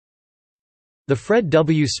The Fred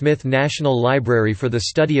W. Smith National Library for the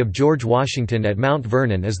Study of George Washington at Mount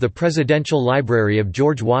Vernon is the Presidential Library of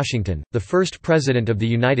George Washington, the first President of the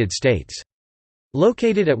United States.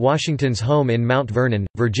 Located at Washington's home in Mount Vernon,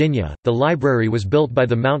 Virginia, the library was built by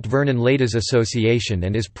the Mount Vernon Ladies Association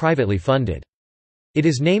and is privately funded. It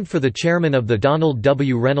is named for the chairman of the Donald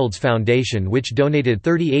W. Reynolds Foundation, which donated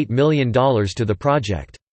 $38 million to the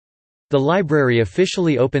project. The library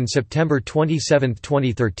officially opened September 27,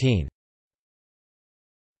 2013.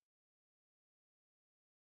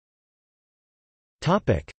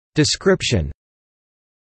 Description.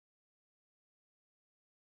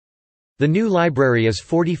 The new library is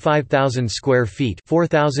 45,000 square feet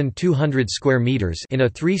 (4,200 square meters) in a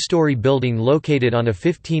three-story building located on a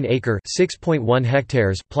 15-acre (6.1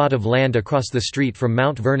 hectares) plot of land across the street from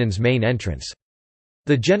Mount Vernon's main entrance.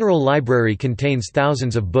 The general library contains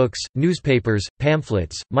thousands of books, newspapers,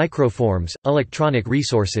 pamphlets, microforms, electronic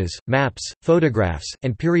resources, maps, photographs,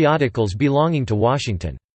 and periodicals belonging to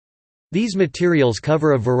Washington. These materials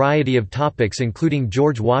cover a variety of topics including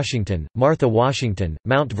George Washington, Martha Washington,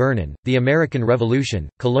 Mount Vernon, the American Revolution,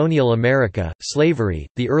 colonial America, slavery,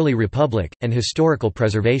 the early republic, and historical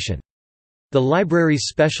preservation. The library's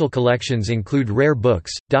special collections include rare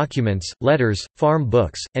books, documents, letters, farm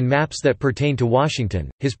books, and maps that pertain to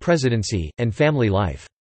Washington, his presidency, and family life.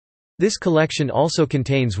 This collection also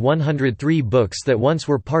contains 103 books that once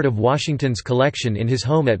were part of Washington's collection in his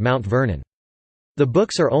home at Mount Vernon. The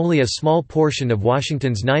books are only a small portion of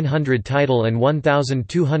Washington's 900-title and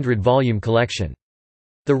 1,200-volume collection.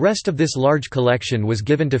 The rest of this large collection was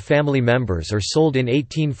given to family members or sold in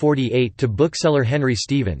 1848 to bookseller Henry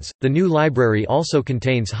Stevens. The new library also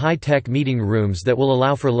contains high-tech meeting rooms that will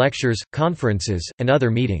allow for lectures, conferences, and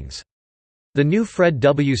other meetings. The new Fred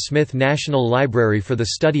W. Smith National Library for the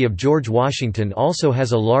Study of George Washington also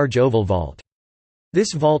has a large oval vault.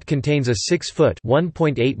 This vault contains a 6-foot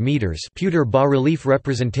 (1.8 meters) pewter bas-relief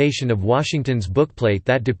representation of Washington's bookplate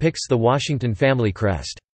that depicts the Washington family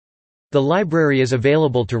crest. The library is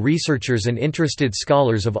available to researchers and interested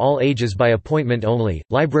scholars of all ages by appointment only.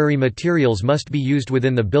 Library materials must be used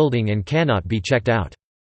within the building and cannot be checked out.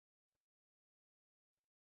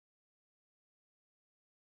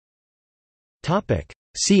 Topic: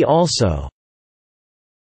 See also: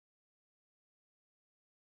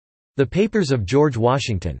 The Papers of George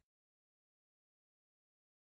Washington.